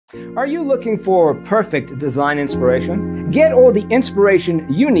Are you looking for perfect design inspiration? Get all the inspiration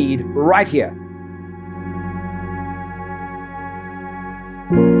you need right here.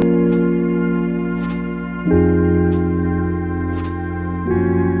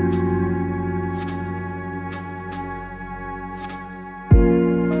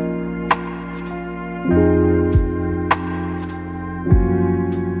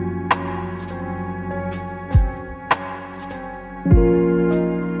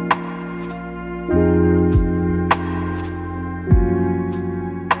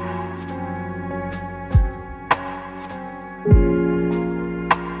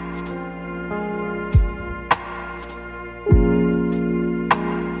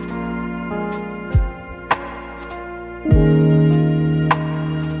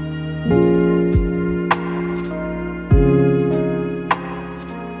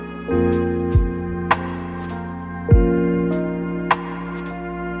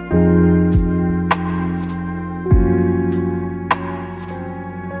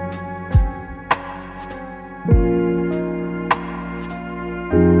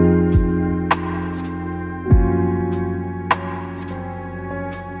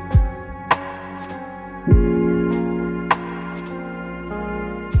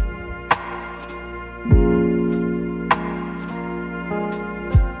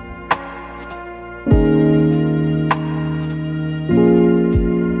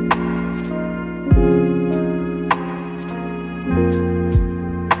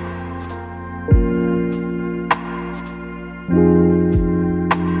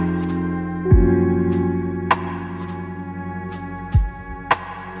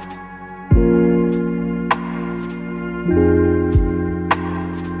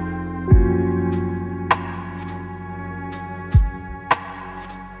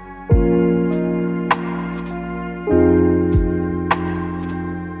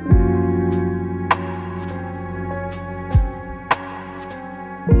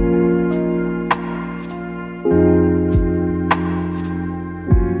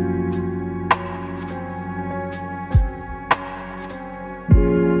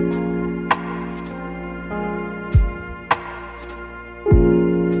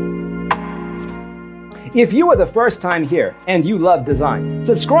 If you are the first time here and you love design,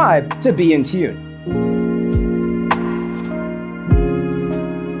 subscribe to Be in Tune.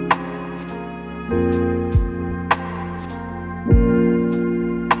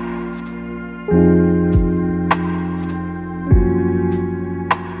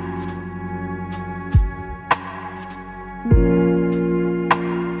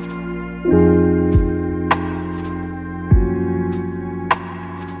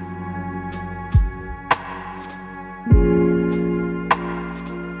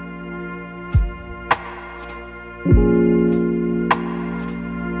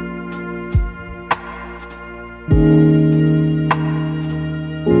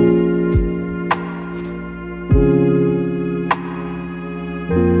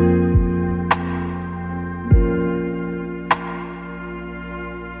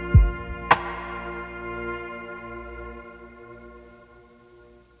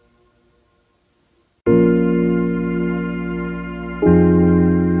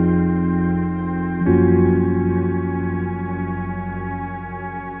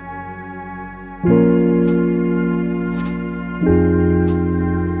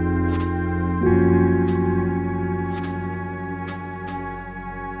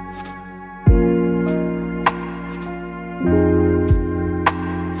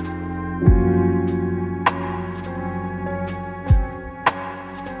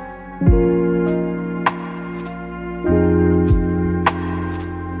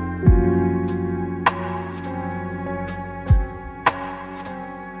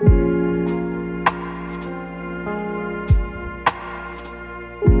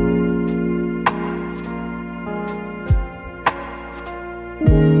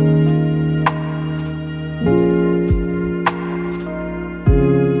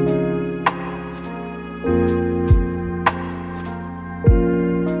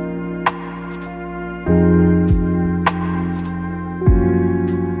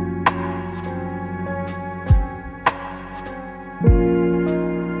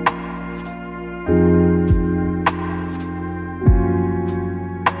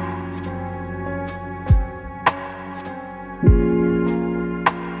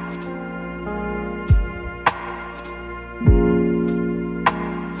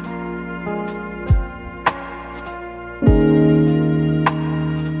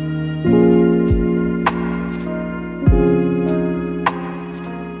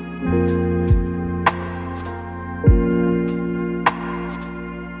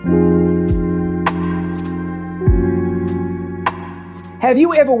 Have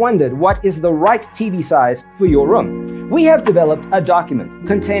you ever wondered what is the right TV size for your room? We have developed a document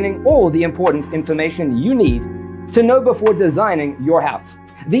containing all the important information you need to know before designing your house.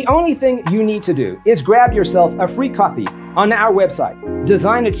 The only thing you need to do is grab yourself a free copy on our website,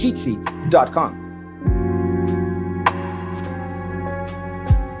 designercheatsheet.com.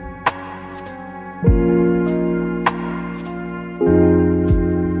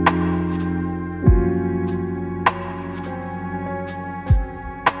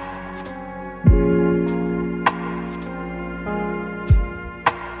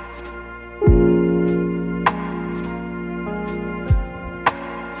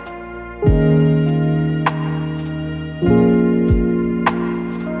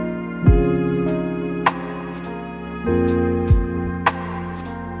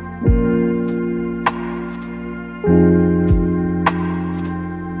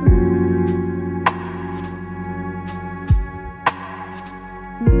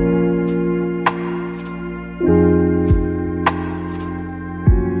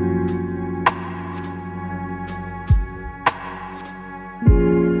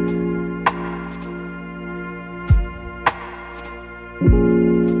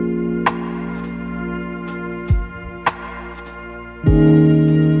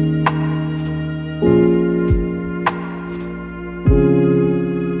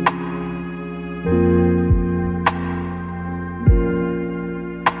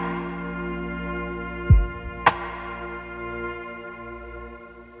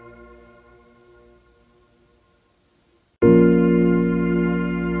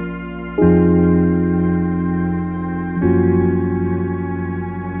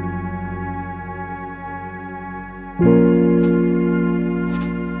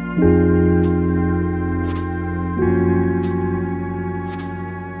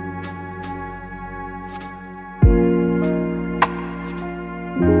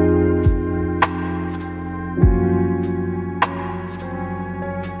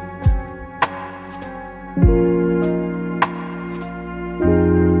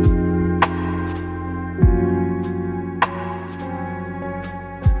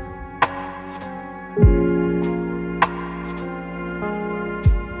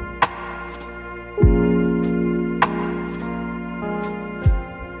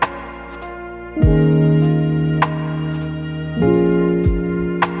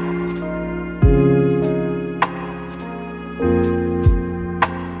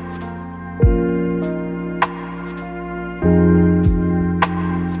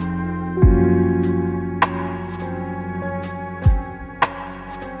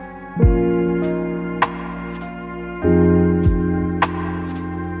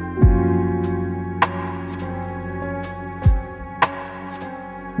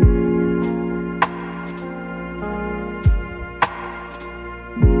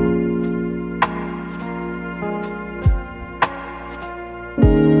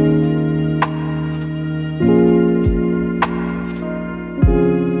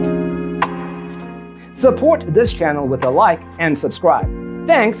 Support this channel with a like and subscribe.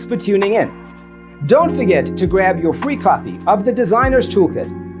 Thanks for tuning in. Don't forget to grab your free copy of the Designer's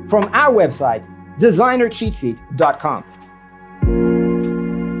Toolkit from our website,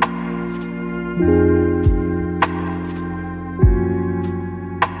 designercheatsheet.com.